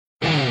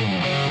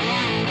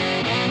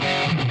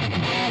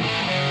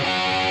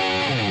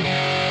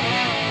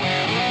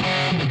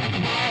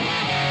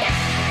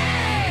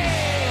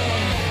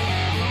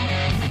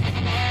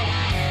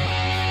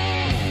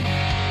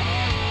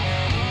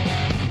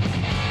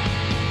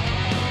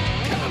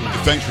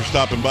Thanks for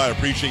stopping by. I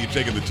appreciate you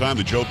taking the time.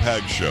 The Joe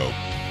Pags Show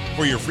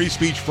for your Free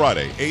Speech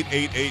Friday.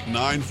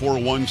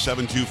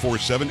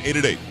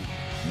 888-941-7247.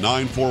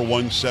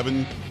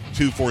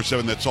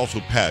 888-941-7247. That's also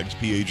Pags,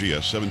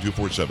 P-A-G-S,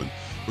 7247.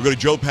 We'll go to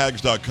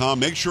joepags.com.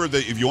 Make sure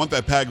that if you want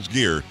that Pags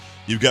gear,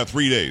 you've got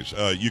 3 days.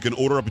 You can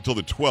order up until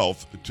the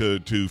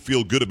 12th to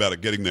feel good about it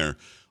getting there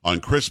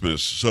on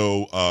Christmas.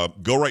 So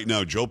go right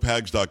now,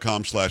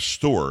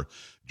 joepags.com/store.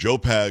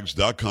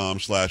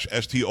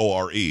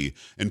 joepags.com/STORE.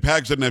 And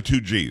Pags doesn't have two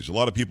G's. A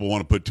lot of people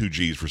want to put two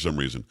G's for some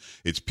reason.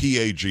 It's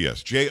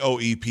P-A-G-S.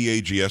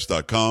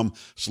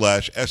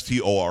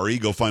 joepags.com/STORE.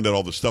 Go find out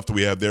all the stuff that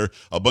we have there.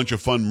 A bunch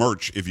of fun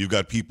merch if you've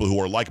got people who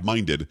are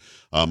like-minded.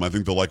 I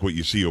think they'll like what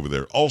you see over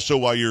there. Also,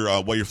 while you're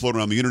floating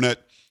around the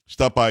internet,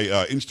 stop by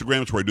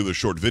Instagram. It's where I do the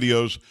short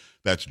videos.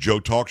 That's Joe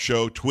Talk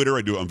Show. Twitter,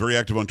 I'm very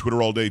active on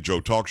Twitter all day.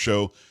 Joe Talk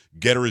Show.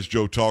 Getter is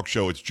Joe Talk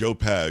Show. It's Joe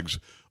Pags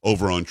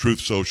over on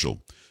Truth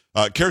Social.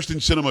 Kyrsten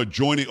Sinema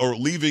joining or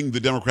leaving the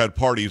Democrat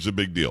Party is a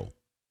big deal.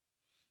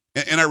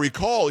 And I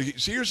recall,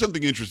 see, here's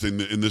something interesting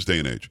in this day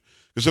and age.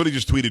 Because somebody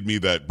just tweeted me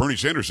that Bernie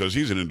Sanders says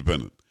he's an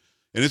independent.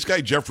 And this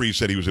guy Jeffrey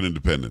said he was an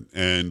independent.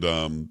 And,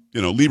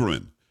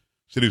 Lieberman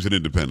said he was an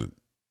independent.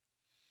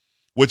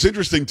 What's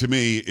interesting to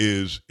me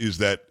is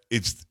that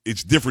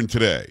it's different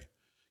today.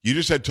 You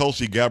just had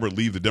Tulsi Gabbard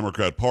leave the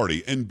Democrat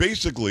Party and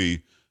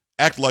basically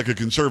act like a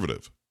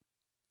conservative.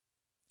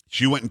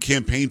 She went and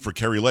campaigned for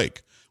Kerry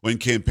Lake. When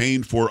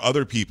campaigned for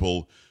other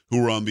people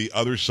who were on the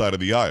other side of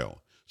the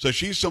aisle. So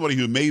she's somebody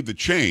who made the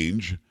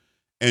change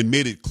and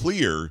made it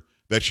clear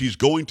that she's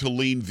going to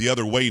lean the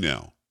other way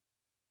now.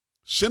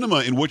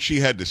 Sinema, in what she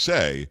had to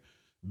say,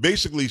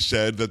 basically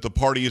said that the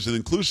party isn't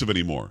inclusive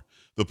anymore.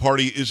 The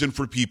party isn't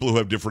for people who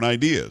have different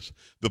ideas.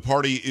 The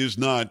party is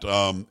not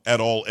at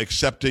all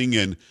accepting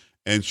and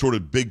sort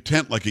of big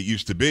tent like it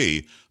used to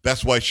be.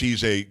 That's why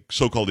she's a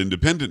so-called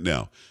independent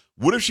now.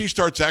 What if she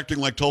starts acting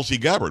like Tulsi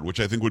Gabbard,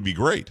 which I think would be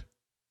great?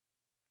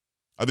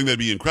 I think that'd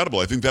be incredible.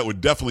 I think that would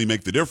definitely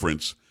make the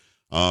difference.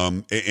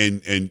 And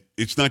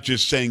it's not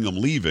just saying I'm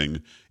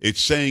leaving.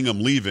 It's saying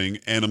I'm leaving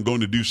and I'm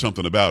going to do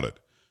something about it.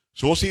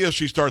 So we'll see how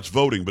she starts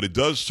voting, but it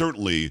does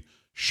certainly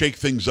shake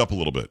things up a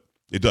little bit.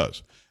 It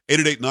does.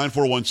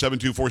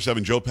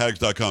 888-941-7247,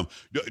 joepags.com.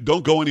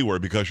 Don't go anywhere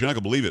because you're not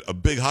going to believe it. A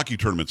big hockey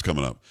tournament's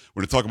coming up.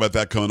 We're going to talk about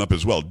that coming up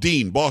as well.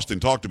 Dean,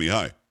 Boston, talk to me.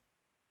 Hi.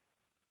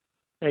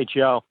 Hey,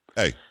 Joe.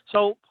 Hey.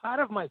 So part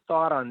of my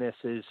thought on this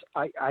is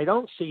I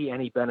don't see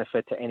any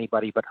benefit to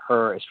anybody but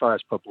her as far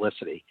as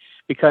publicity,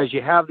 because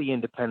you have the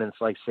independents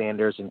like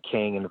Sanders and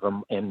King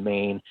in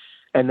Maine,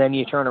 and then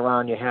you turn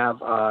around, you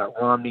have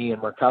Romney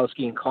and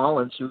Murkowski and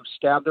Collins who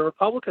stabbed the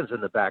Republicans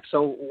in the back.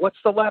 So what's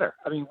the letter?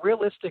 I mean,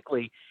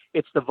 realistically,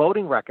 it's the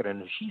voting record,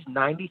 and if she's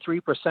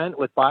 93%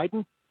 with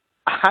Biden,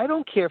 I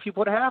don't care if you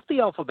put half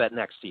the alphabet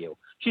next to you.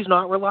 She's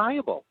not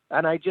reliable,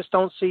 and I just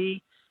don't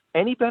see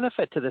any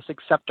benefit to this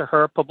except to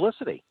her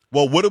publicity.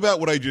 Well, what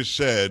about what I just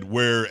said,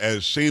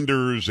 whereas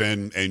Sanders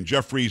and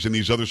Jeffries and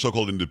these other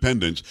so-called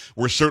independents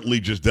were certainly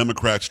just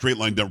Democrats, straight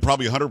line,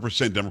 probably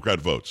 100%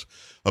 Democrat votes.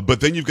 But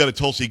then you've got a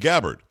Tulsi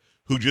Gabbard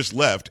who just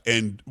left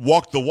and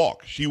walked the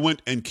walk. She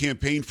went and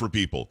campaigned for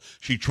people.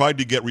 She tried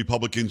to get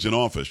Republicans in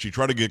office. She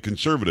tried to get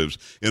conservatives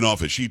in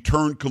office. She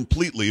turned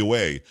completely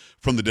away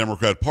from the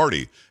Democrat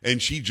Party,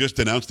 and she just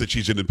announced that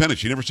she's independent.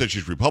 She never said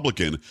she's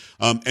Republican.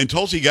 And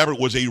Tulsi Gabbard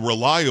was a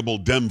reliable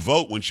Dem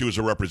vote when she was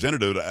a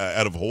representative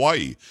out of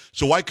Hawaii.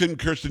 So why couldn't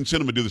Kyrsten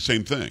Sinema do the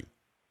same thing?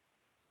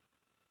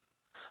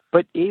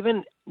 But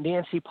even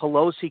Nancy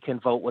Pelosi can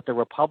vote with the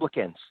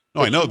Republicans.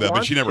 No, I know that,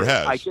 but she never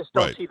has. I just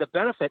don't see the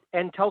benefit.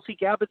 And Tulsi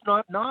Gabbard's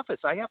not in office.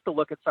 I have to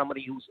look at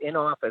somebody who's in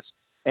office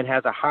and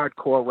has a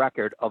hardcore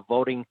record of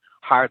voting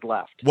hard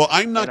left. Well,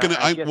 I'm not going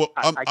to. I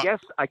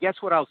guess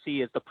what I'll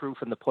see is the proof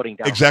in the pudding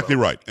down. Exactly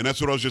right, and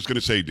that's what I was just going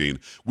to say, Dean.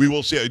 We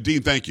will see.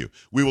 Dean, thank you.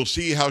 We will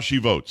see how she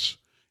votes,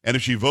 and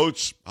if she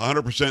votes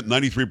 100%,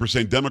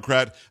 93%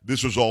 Democrat,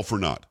 this was all for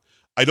naught.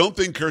 I don't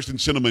think Kyrsten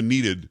Sinema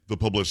needed the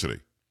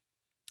publicity.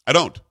 I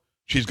don't.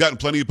 She's gotten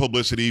plenty of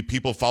publicity,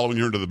 people following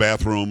her into the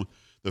bathroom.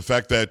 The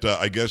fact that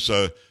I guess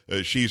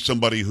she's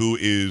somebody who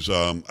is,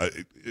 I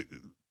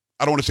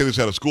don't want to say this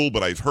out of school,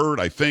 but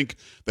I think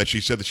that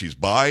she said that she's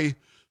bi,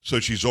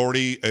 so she's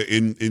already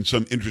in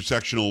some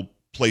intersectional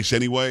place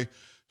anyway.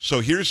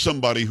 So here's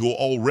somebody who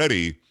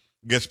already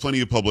gets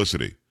plenty of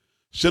publicity.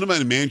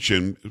 Sinema and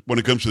Manchin, when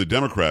it comes to the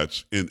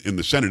Democrats in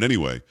the Senate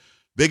anyway,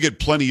 they get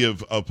plenty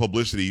of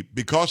publicity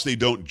because they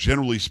don't,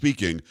 generally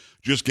speaking,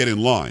 just get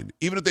in line.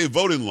 Even if they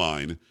vote in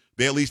line,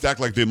 they at least act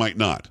like they might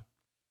not.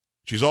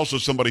 She's also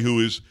somebody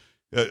who is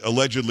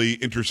allegedly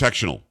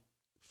intersectional.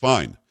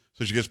 Fine.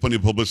 So she gets plenty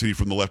of publicity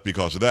from the left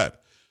because of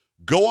that.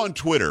 Go on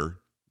Twitter,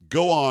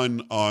 go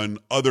on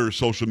other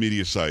social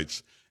media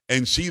sites,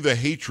 and see the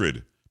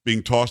hatred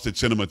being tossed at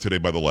Sinema today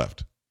by the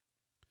left.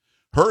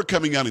 Her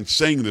coming out and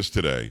saying this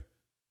today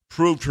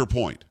proved her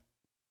point.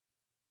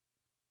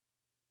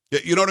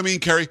 You know what I mean,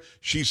 Carrie?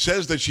 She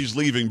says that she's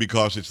leaving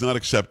because it's not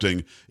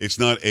accepting. It's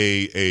not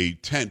a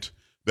tent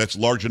that's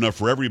large enough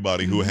for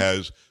everybody who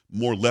has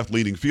more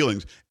left-leaning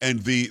feelings.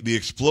 And the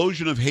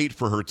explosion of hate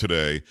for her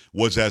today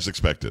was as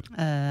expected.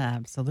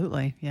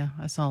 Absolutely. Yeah,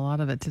 I saw a lot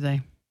of it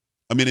today.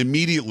 I mean,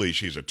 immediately,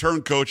 she's a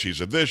turncoat,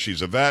 she's a this,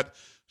 she's a that.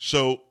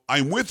 So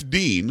I'm with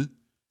Dean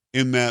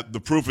in that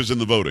the proof is in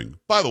the voting.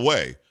 By the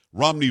way,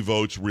 Romney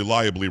votes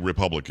reliably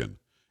Republican.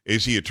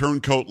 Is he a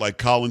turncoat like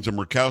Collins and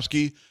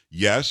Murkowski?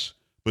 Yes,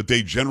 but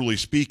they, generally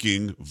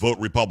speaking, vote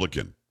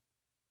Republican.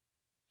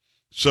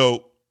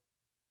 So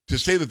to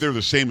say that they're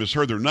the same as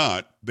her, they're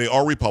not. They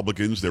are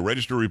Republicans, they're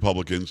registered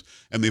Republicans,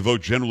 and they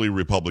vote generally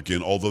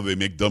Republican, although they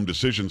make dumb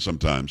decisions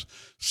sometimes.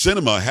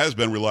 Sinema has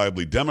been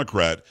reliably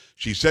Democrat.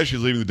 She says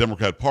she's leaving the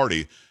Democrat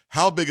Party.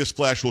 How big a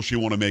splash will she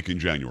want to make in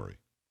January?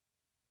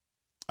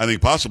 I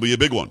think possibly a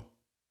big one.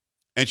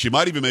 And she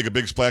might even make a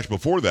big splash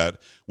before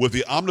that with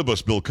the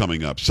omnibus bill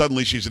coming up.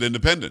 Suddenly she's an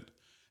independent,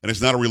 and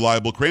it's not a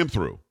reliable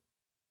cram-through.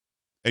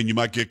 And you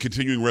might get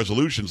continuing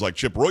resolutions like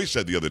Chip Roy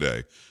said the other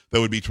day that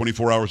would be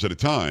 24 hours at a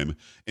time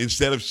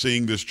instead of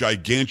seeing this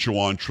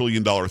gigantuan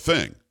trillion-dollar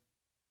thing.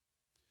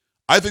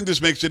 I think this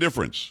makes a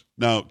difference.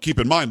 Now, keep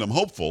in mind, I'm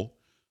hopeful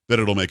that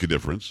it'll make a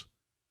difference,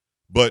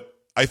 but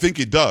I think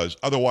it does.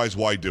 Otherwise,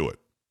 why do it?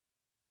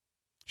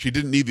 She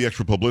didn't need the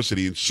extra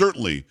publicity and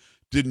certainly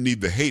didn't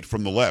need the hate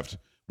from the left,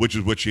 which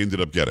is what she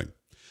ended up getting.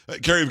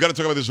 Carrie, we've got to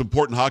talk about this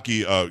important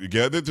hockey.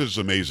 This is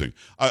amazing.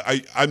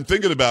 I'm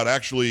thinking about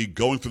actually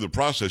going through the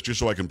process just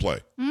so I can play.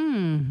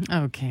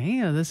 Okay,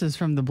 this is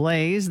from The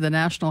Blaze. The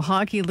National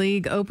Hockey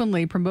League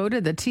openly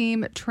promoted the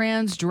Team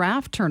Trans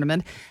Draft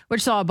Tournament,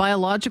 which saw a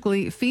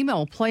biologically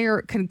female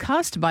player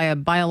concussed by a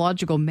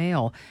biological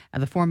male.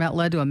 And the format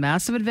led to a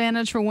massive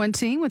advantage for one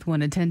team, with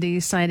one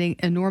attendee citing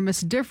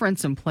enormous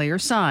difference in player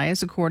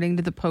size, according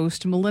to the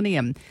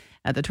Post-Millennium.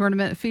 At the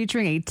tournament,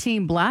 featuring a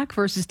Team Black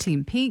versus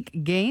Team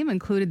Pink game,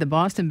 included the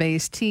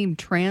Boston-based Team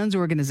Trans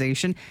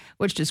organization,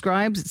 which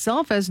describes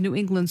itself as New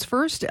England's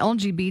first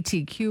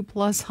LGBTQ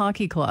plus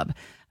hockey club.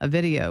 A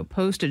video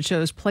posted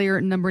shows player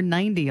number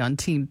 90 on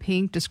Team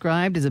Pink,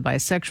 described as a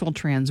bisexual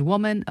trans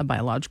woman, a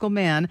biological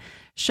man,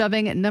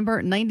 shoving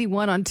number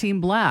 91 on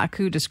Team Black,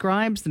 who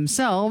describes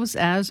themselves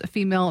as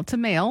female to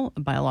male,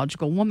 a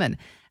biological woman.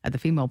 The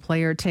female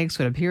player takes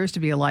what appears to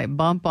be a light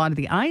bump onto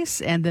the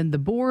ice and then the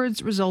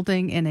boards,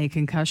 resulting in a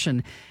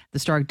concussion. The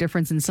stark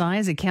difference in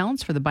size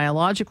accounts for the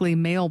biologically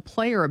male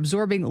player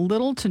absorbing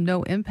little to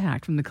no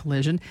impact from the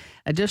collision.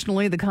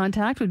 Additionally, the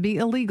contact would be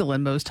illegal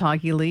in most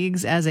hockey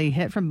leagues as a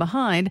hit from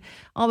behind,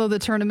 although the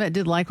tournament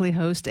did likely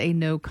host a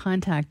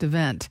no-contact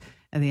event.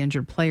 And the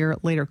injured player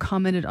later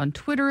commented on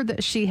Twitter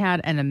that she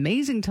had an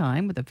amazing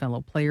time with a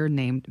fellow player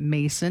named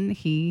Mason,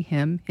 he,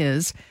 him,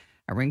 his.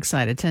 A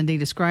ringside attendee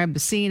described the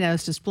scene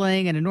as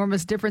displaying an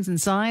enormous difference in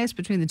size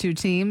between the two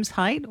teams: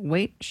 height,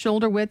 weight,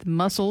 shoulder width,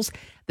 muscles.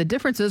 The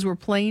differences were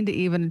plain to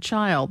even a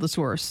child, the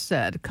source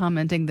said,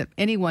 commenting that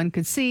anyone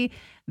could see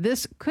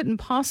this couldn't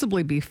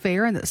possibly be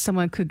fair and that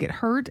someone could get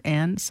hurt,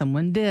 and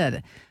someone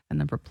did. A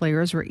number of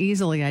players were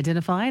easily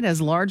identified as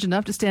large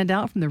enough to stand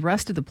out from the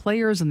rest of the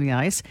players on the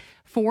ice.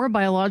 4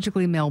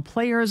 biologically male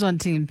players on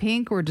Team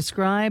Pink were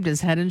described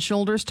as head and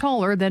shoulders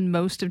taller than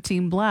most of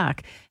Team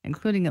Black,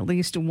 including at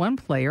least one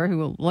player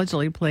who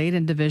allegedly played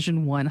in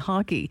Division I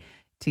hockey.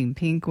 Team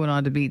Pink went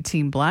on to beat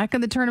Team Black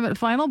in the tournament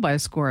final by a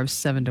score of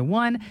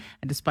 7-1,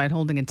 and despite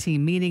holding a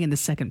team meeting in the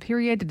second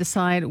period to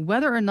decide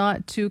whether or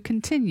not to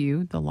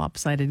continue the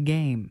lopsided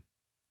game.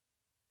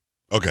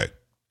 Okay.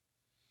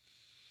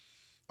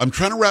 I'm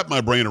trying to wrap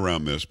my brain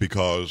around this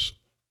because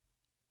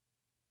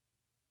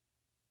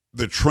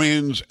the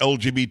trans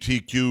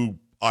LGBTQI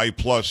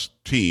plus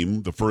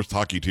team, the first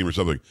hockey team or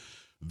something,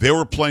 they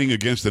were playing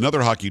against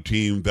another hockey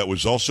team that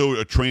was also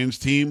a trans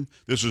team.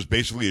 This was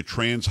basically a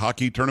trans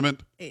hockey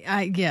tournament.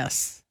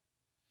 Yes.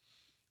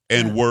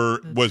 And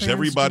was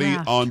everybody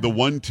on the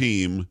one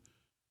team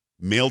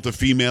male to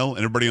female and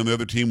everybody on the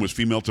other team was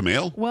female to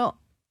male? Well,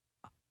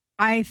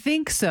 I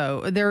think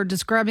so. They're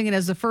describing it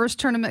as the first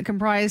tournament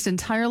comprised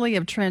entirely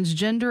of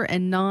transgender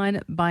and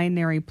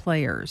non-binary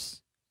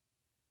players.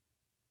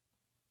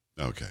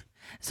 Okay.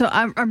 So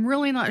I'm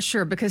really not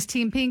sure, because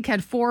Team Pink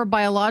had 4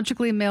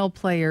 biologically male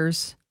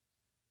players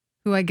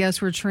who I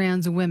guess were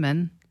trans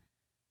women.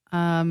 It's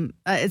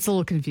a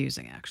little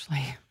confusing,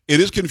 actually. It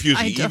is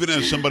confusing, even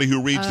as somebody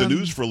who reads the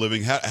news for a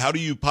living. How do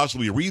you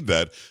possibly read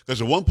that?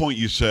 Because at one point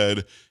you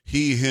said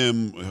he,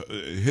 him,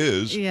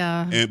 his.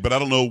 Yeah. But I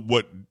don't know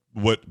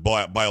what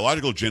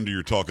biological gender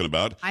you're talking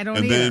about. I don't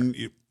and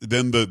either.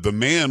 Then the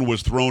man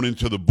was thrown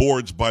into the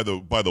boards by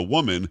the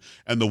woman,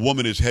 and the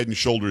woman is head and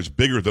shoulders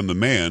bigger than the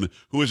man,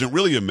 who isn't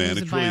really a man.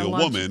 It's really a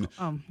woman.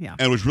 Yeah.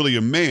 And it was really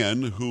a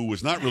man who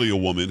was not really a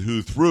woman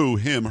who threw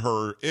him,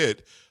 her,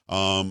 it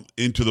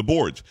into the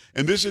boards.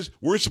 And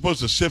we're supposed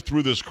to sift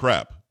through this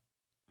crap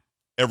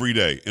every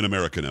day in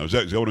America now. Is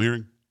that what I'm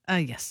hearing?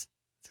 Yes.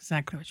 That's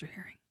exactly what you're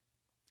hearing.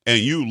 And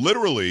you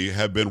literally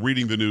have been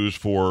reading the news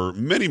for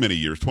many, many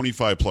years,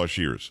 25 plus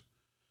years.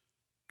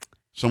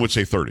 Some would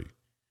say 30.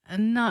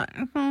 Not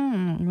yeah,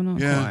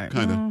 quite.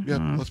 kind of.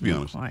 Yeah, let's be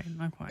honest.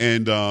 Not quite.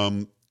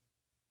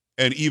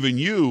 And even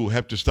you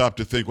have to stop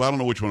to think, well, I don't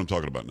know which one I'm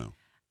talking about now.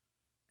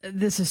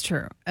 This is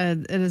true.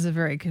 It is a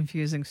very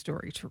confusing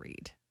story to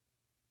read.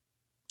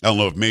 I don't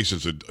know if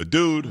Mason's a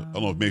dude. I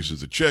don't know if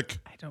Mason's a chick.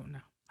 I don't know.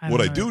 What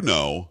I do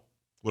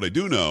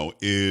know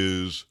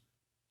is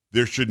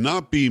there should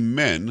not be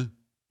men.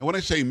 And when I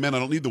say men, I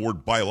don't need the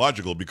word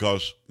biological,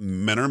 because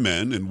men are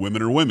men and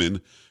women are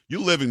women. You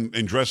live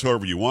and dress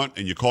however you want,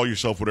 and you call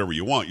yourself whatever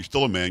you want. You're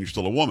still a man. You're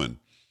still a woman.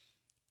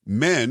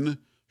 Men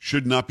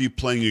should not be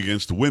playing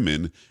against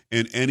women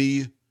in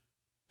any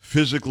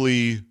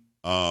physically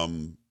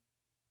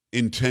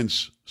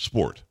intense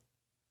sport.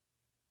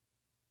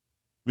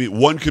 I mean,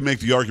 one could make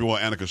the argument,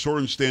 well, Annika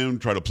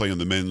Sorenstam tried to play on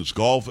the men's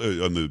golf,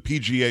 on the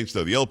PGA instead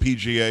of the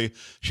LPGA.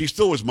 She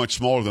still was much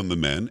smaller than the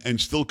men and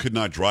still could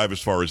not drive as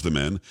far as the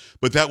men,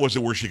 but that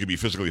wasn't where she could be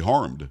physically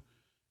harmed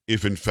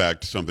if, in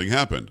fact, something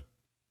happened.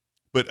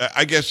 But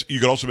I guess you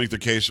could also make the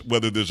case,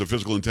 whether there's a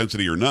physical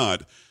intensity or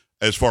not,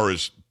 as far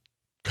as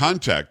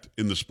contact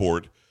in the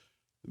sport,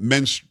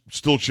 men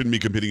still shouldn't be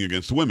competing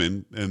against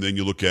women. And then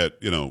you look at,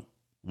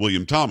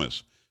 William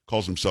Thomas,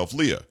 calls himself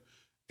Leah,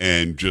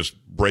 and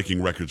just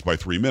breaking records by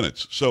 3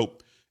 minutes. So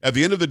at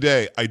the end of the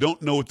day, I don't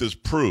know what this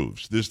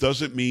proves. This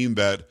doesn't mean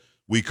that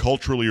we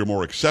culturally are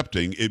more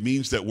accepting. It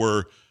means that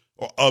we're,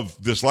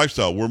 of this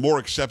lifestyle, we're more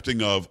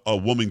accepting of a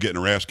woman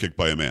getting her ass kicked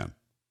by a man.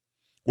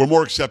 We're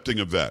more accepting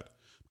of that.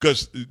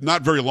 Because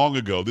not very long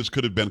ago, this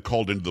could have been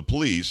called into the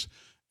police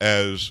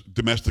as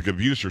domestic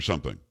abuse or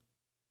something.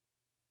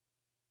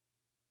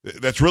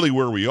 That's really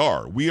where we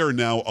are. We are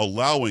now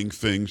allowing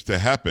things to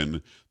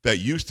happen that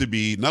used to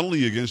be not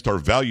only against our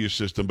value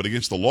system, but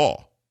against the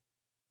law.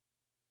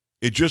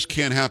 It just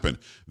can't happen.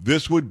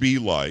 This would be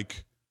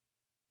like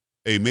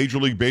a Major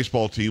League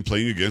Baseball team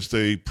playing against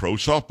a pro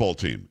softball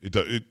team,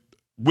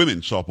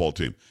 women's softball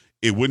team.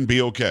 It wouldn't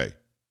be okay.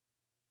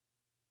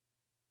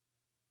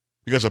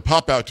 Because a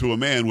pop out to a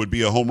man would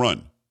be a home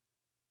run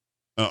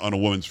on a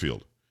women's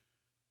field.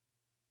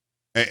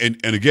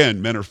 And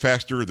again, men are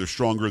faster, they're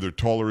stronger, they're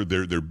taller,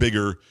 they're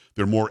bigger,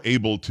 they're more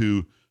able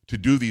to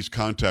do these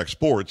contact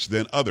sports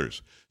than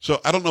others.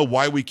 So I don't know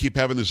why we keep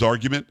having this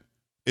argument.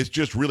 It's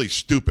just really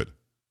stupid.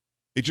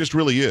 It just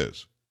really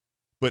is.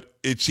 But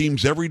it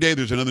seems every day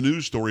there's another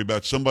news story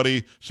about some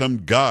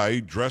guy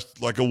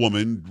dressed like a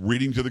woman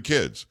reading to the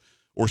kids,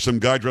 or some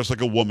guy dressed like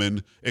a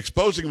woman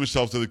exposing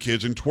himself to the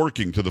kids and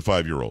twerking to the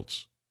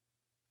 5-year-olds.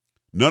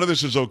 None of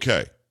this is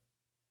okay.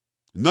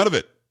 None of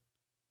it.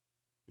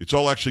 It's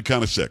all actually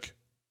kind of sick.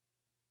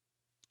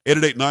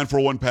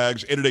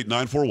 888-941-PAGS,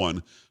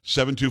 888-941-7247,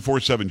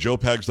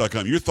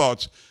 joepags.com. Your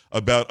thoughts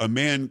about a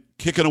man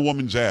kicking a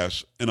woman's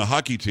ass in a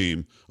hockey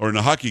team or in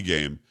a hockey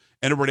game,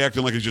 and everybody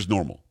acting like it's just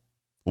normal.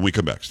 When we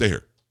come back, stay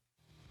here.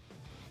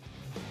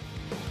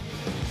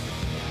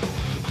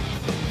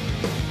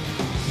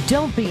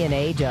 Don't be an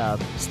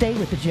A-dub. Stay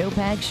with the Joe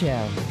Pags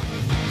Show.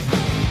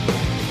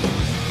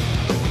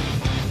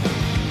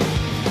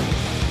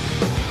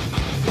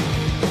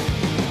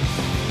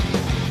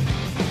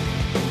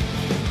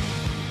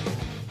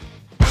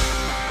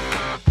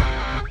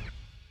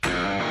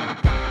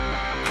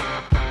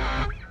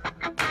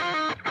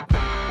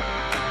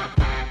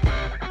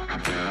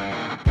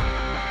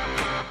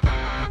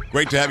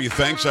 Great to have you.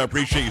 Thanks. I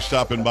appreciate you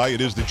stopping by. It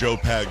is the Joe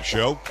Pags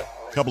Show.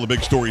 A couple of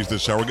big stories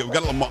this hour. We've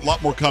got a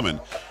lot more coming.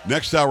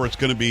 Next hour, it's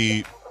going to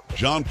be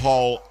John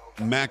Paul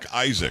Mac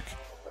Isaac.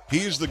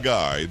 He's the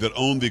guy that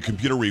owned the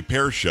computer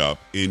repair shop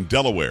in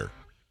Delaware.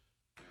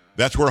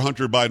 That's where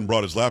Hunter Biden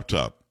brought his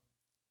laptop.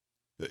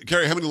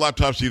 Carrie, how many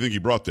laptops do you think he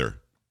brought there?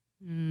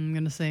 I'm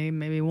going to say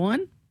maybe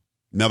one.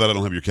 Now that I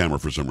don't have your camera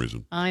for some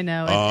reason. I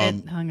know.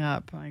 It hung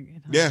up.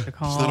 It's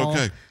not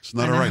okay. It's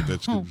not all right.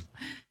 That's good.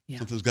 Yeah.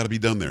 Something's got to be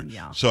done there.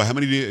 Yeah. So how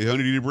many did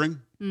you bring?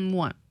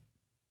 One.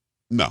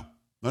 No.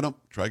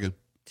 Try again.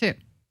 Two.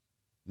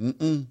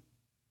 Mm-mm.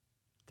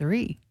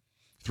 Three.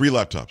 3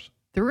 laptops.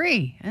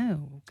 3.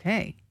 Oh,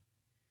 okay.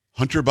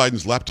 Hunter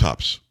Biden's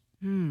laptops.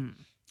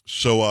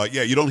 So,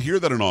 you don't hear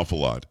that an awful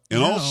lot.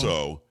 And No.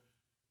 also,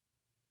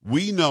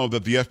 we know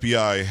that the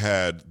FBI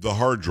had the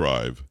hard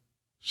drive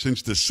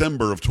since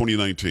December of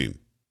 2019.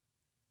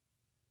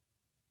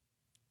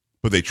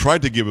 But they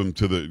tried to give it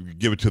to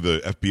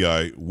the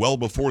FBI well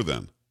before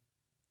then.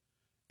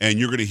 And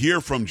you're going to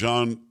hear from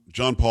John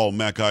Paul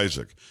Mac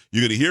Isaac.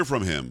 You're going to hear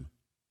from him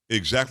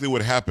exactly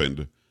what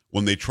happened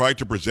when they tried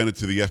to present it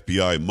to the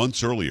FBI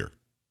months earlier.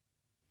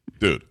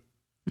 Dude,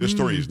 this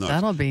story is nuts.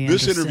 That'll be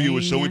This interview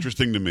was so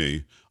interesting. interesting to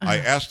me. I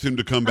asked him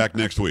to come back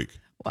next week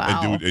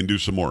Wow. and do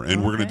some more.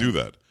 And we're going to do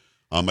that.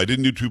 I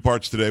didn't do 2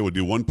 parts today. We'll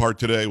do 1 part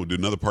today. We'll do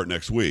another part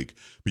next week.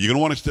 But you're going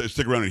to want to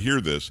stick around and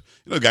hear this.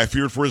 The guy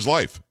feared for his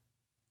life.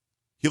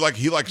 He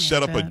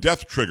set up a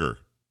death trigger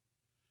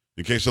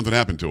in case something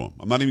happened to him.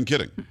 I'm not even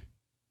kidding.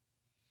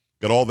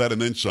 Got all that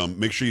and then some.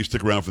 Make sure you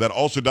stick around for that.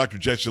 Also, Dr.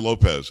 Jesse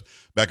Lopez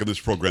back on this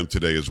program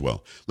today as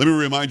well. Let me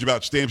remind you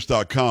about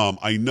Stamps.com.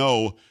 I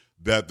know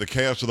that the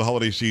chaos of the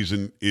holiday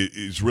season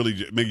is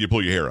really making you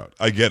pull your hair out.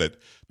 I get it.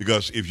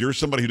 Because if you're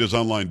somebody who does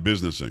online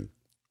businessing,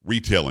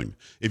 retailing,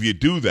 if you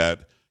do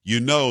that, you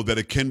know that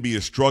it can be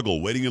a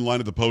struggle waiting in line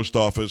at the post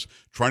office,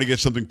 trying to get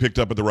something picked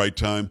up at the right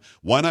time.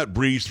 Why not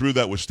breeze through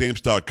that with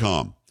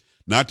Stamps.com?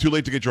 Not too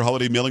late to get your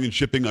holiday mailing and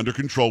shipping under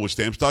control with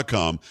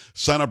Stamps.com.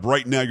 Sign up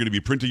right now. You're going to be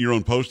printing your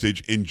own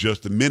postage in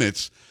just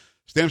minutes.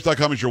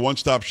 Stamps.com is your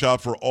one-stop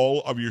shop for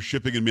all of your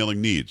shipping and mailing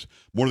needs.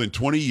 More than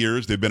 20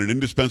 years, they've been an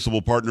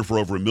indispensable partner for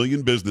over 1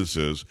 million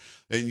businesses.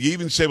 And you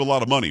even save a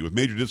lot of money with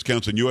major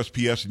discounts on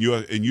USPS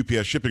and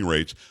UPS shipping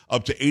rates,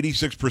 up to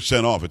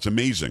 86% off. It's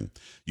amazing.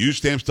 Use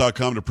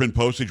Stamps.com to print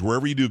postage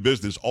wherever you do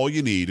business. All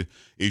you need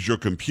is your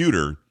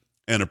computer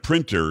and a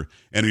printer,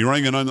 and if you're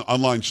running an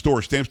online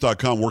store,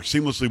 Stamps.com works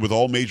seamlessly with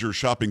all major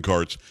shopping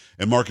carts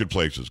and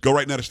marketplaces. Go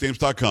right now to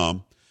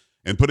Stamps.com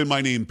and put in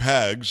my name,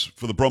 PAGS,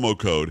 for the promo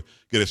code.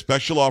 Get a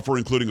special offer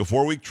including a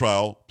 4-week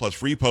trial, plus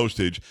free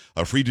postage,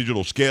 a free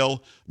digital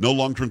scale, no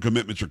long-term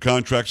commitments or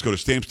contracts. Go to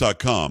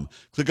Stamps.com.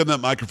 Click on that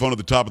microphone at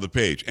the top of the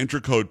page.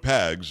 Enter code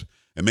PAGS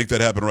and make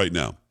that happen right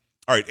now.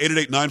 All right,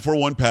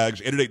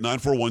 888-941-PAGS,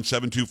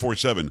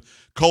 888-941-7247.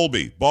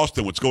 Colby,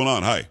 Boston, what's going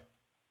on? Hi.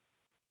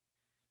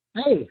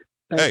 Hey.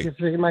 Thank you for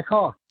taking my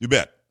call. You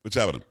bet. What's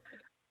happening?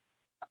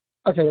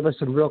 Okay,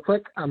 listen, real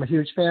quick. I'm a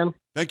huge fan.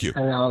 Thank you.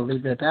 And I'll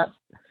leave it at that.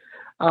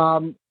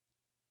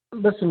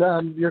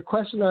 Listen, your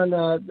question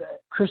on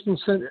Christian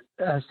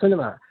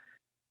Sinema.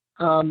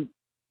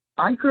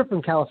 I grew up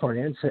in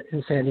California,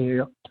 in San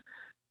Diego.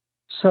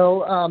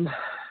 So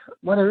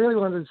what I really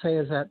wanted to say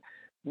is that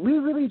we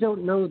really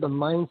don't know the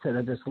mindset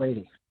of this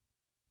lady.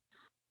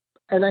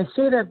 And I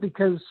say that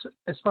because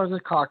as far as the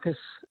caucus,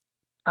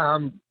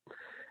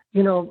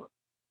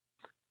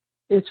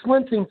 it's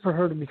one thing for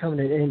her to become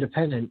an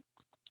independent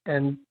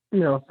and,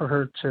 for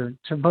her to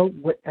vote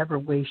whatever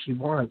way she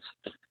wants.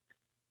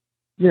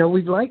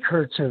 We'd like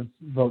her to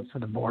vote for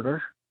the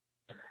border.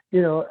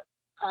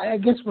 I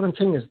guess what I'm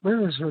saying is,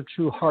 where is her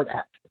true heart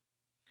at?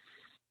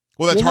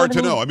 Well, that's hard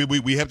to know. I mean,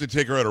 we have to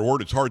take her at her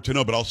word. It's hard to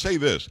know. But I'll say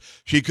this.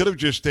 She could have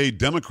just stayed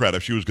Democrat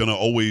if she was going to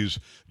always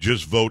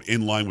just vote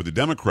in line with the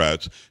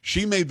Democrats.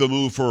 She made the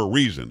move for a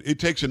reason. It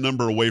takes a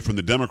number away from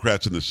the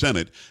Democrats in the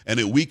Senate, and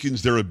it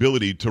weakens their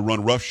ability to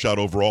run roughshod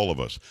over all of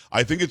us.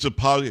 I think it's a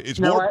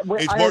positive. I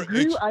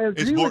agree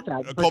with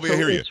that. Colby, I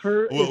hear you.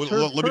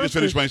 Let me just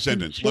finish my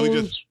sentence. Let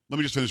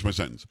me just finish my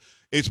sentence.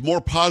 It's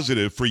more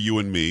positive for you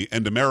and me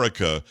and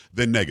America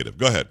than negative.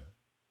 Go ahead.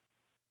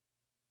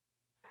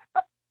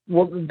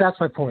 Well, that's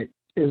my point,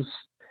 is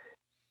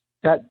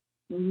that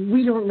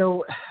we don't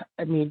know.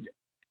 I mean,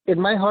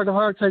 in my heart of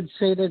hearts, I'd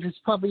say that it's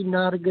probably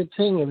not a good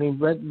thing. I mean,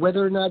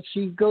 whether or not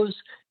she goes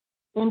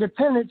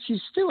independent,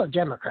 she's still a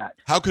Democrat.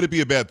 How could it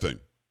be a bad thing?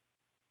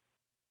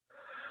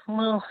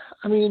 Well,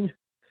 I mean,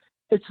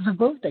 it's the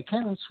vote that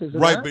counts.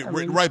 Right,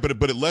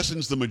 but it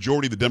lessens the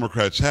majority the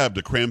Democrats have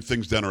to cram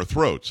things down our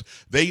throats.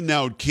 They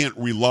now can't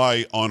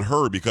rely on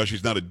her because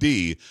she's not a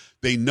D.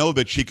 They know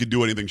that she could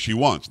do anything she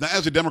wants. Now,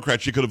 as a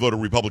Democrat, she could have voted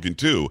Republican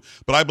too,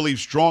 but I believe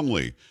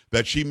strongly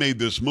that she made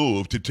this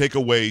move to take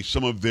away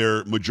some of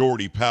their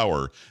majority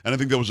power, and I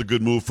think that was a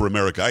good move for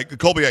America.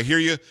 Colby, I hear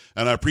you,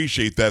 and I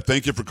appreciate that.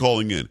 Thank you for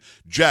calling in.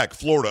 Jack,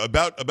 Florida,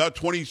 about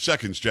 20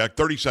 seconds, Jack,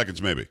 30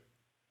 seconds maybe.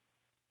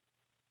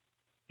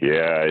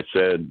 Yeah, I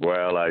said,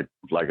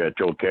 like I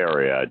told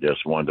Carrie, I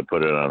just wanted to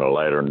put it on a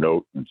lighter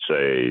note and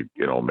say,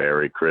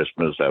 Merry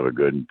Christmas, have a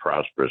good and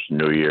prosperous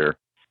New Year.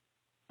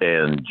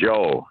 And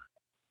Joe,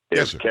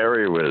 yes, if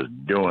Carrie was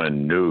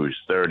doing news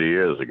 30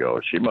 years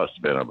ago, she must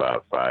have been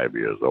about 5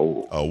 years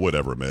old. Oh,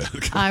 whatever, man.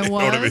 I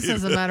was,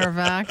 as a matter of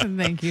fact, and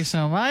thank you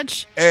so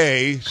much.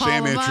 A,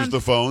 Sam answers the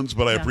phones,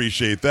 but I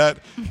appreciate that.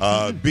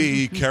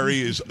 B,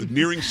 Carrie is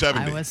nearing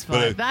 70. I was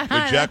fine. But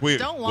Jack,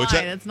 don't lie,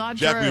 it's not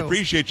Jack, true. we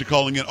appreciate you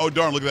calling in. Oh,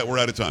 darn, look at that, we're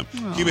out of time.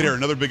 Aww. Keep it here.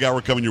 Another big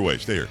hour coming your way.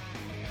 Stay here.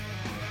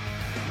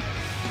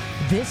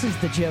 This is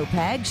the Joe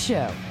Pags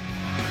Show.